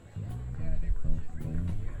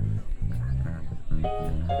I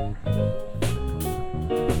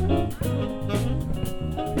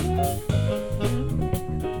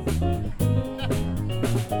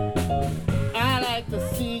like to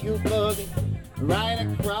see you boogie right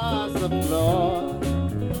across the floor.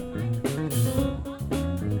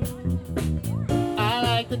 I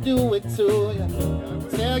like to do it to you,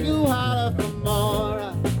 tell you holler for more.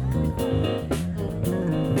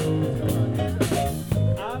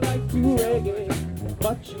 I like to reggae,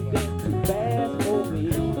 but you been too fast for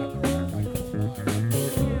me.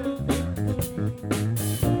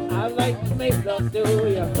 I like to make love to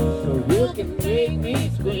you, so you can make me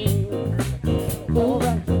scream.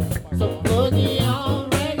 Alright, so boogie on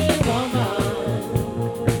reggae woman.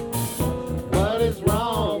 What is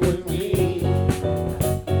wrong with me?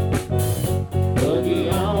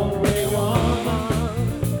 Boogie on reggae woman.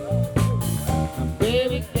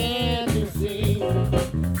 Baby, can't you see?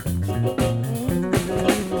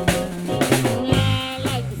 I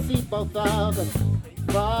like to see both of us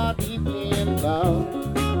far deeply in love.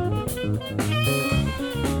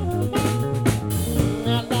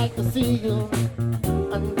 I'd like to see you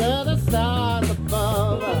under the stars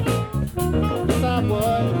above. Yes, I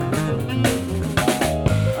would.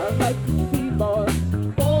 I'd like to see boys,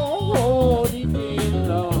 oh, deeply in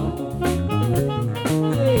love.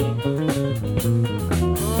 Hey.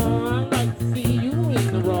 Oh, I'd like to see you in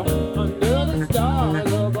the rock under the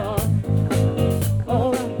stars above.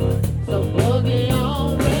 Alright, so boogie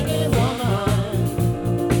on reggae woman.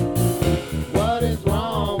 What is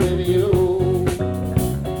wrong with you?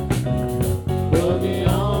 Boogie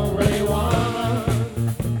on reggae woman.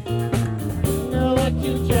 Know what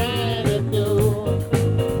you trying to do?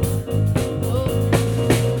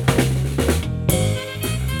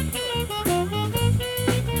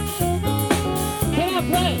 Can I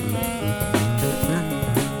play?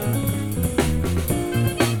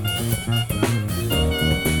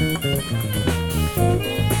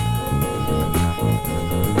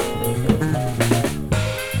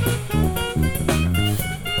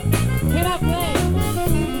 Can I play?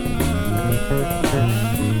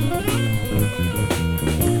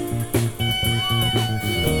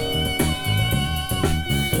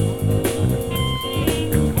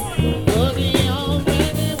 Boogie on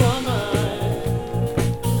reggae woman.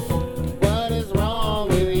 What is wrong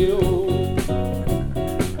with you?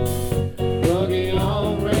 Boogie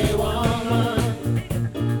on reggae woman.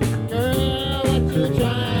 Girl, what you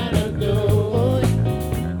trying to do?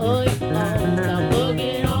 Oh, now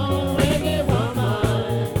boogie on reggae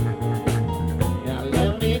woman. Now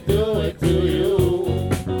let me do it to you.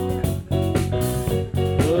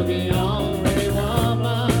 Boogie on reggae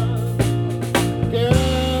woman.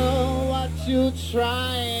 Girl, what you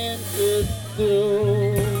trying to do?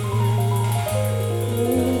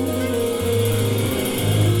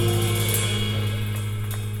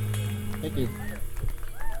 Thank you.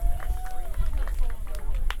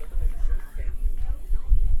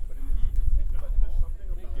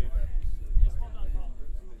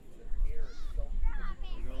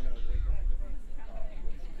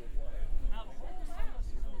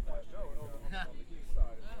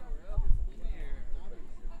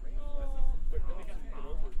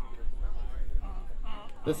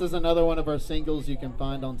 This is another one of our singles you can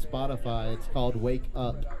find on Spotify. It's called Wake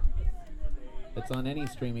Up. It's on any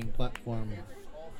streaming platform.